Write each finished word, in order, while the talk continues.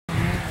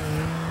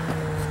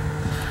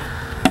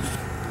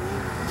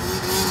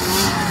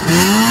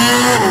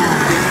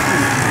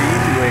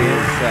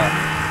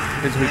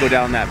as we go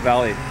down that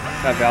valley.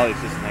 That valley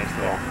is just a nice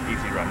little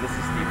easy run. This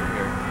is steeper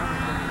here.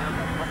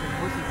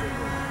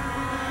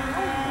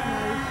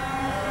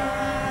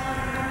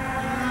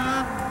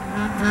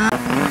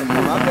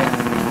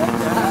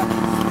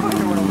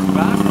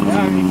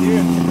 Yeah, me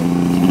too.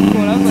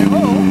 Well, I was like,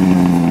 oh.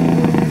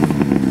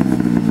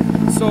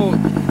 So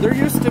there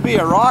used to be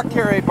a rock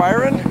here, eh,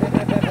 Byron?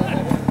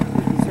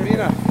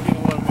 Sabina,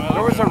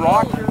 there was a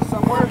rock here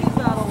somewhere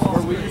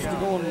where we used to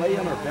go and lay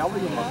on our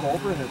belly and look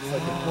over, and it's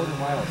like a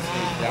quarter-mile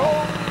straight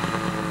down.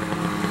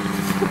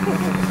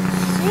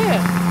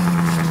 Yeah.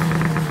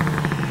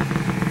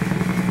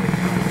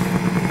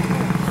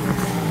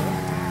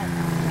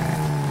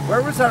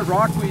 Where was that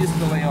rock we used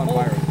to lay on,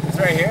 Byron? It's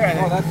right here, I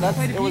think.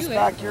 Oh, it was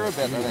back here a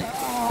bit, I think.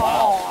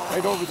 Oh.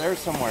 Right over there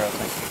somewhere, I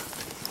think.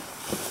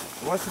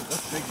 It wasn't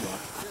this big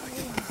rock.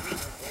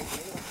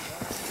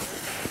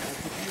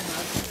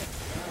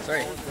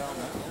 Sorry.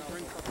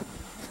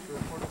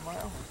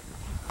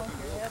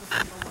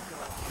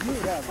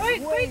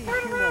 Wait,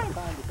 turn around.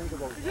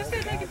 We're just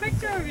gonna take a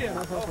picture of you.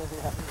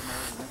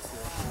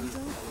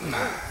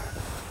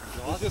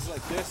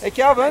 Hey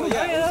Kevin,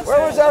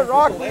 where was that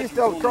rock we used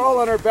to crawl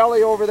on our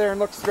belly over there and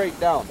look straight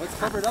down? It's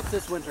covered up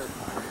this winter.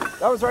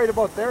 That was right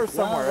about there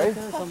somewhere, right eh?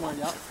 there somewhere,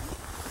 yeah.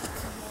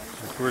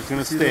 That's where it's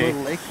gonna stay.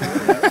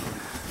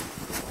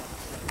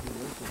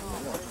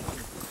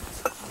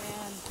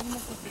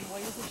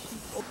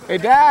 Hey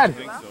Dad!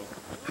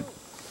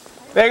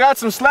 They got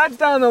some sleds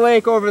down the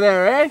lake over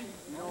there, eh?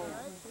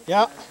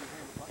 Yeah.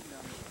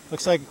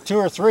 Looks like 2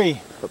 or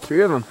 3. Got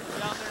 3 of them.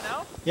 Down there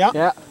now? Yeah.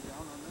 Yeah.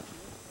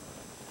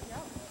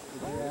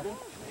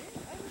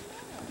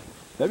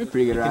 That'd be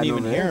pretty good. You can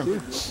even hear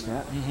them.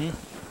 Yeah.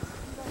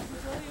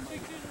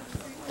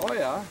 Oh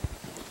yeah.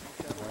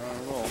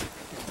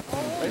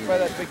 Right by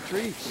that big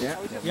tree. Yeah.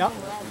 Yeah.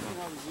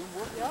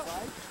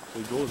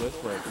 We go this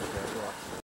way.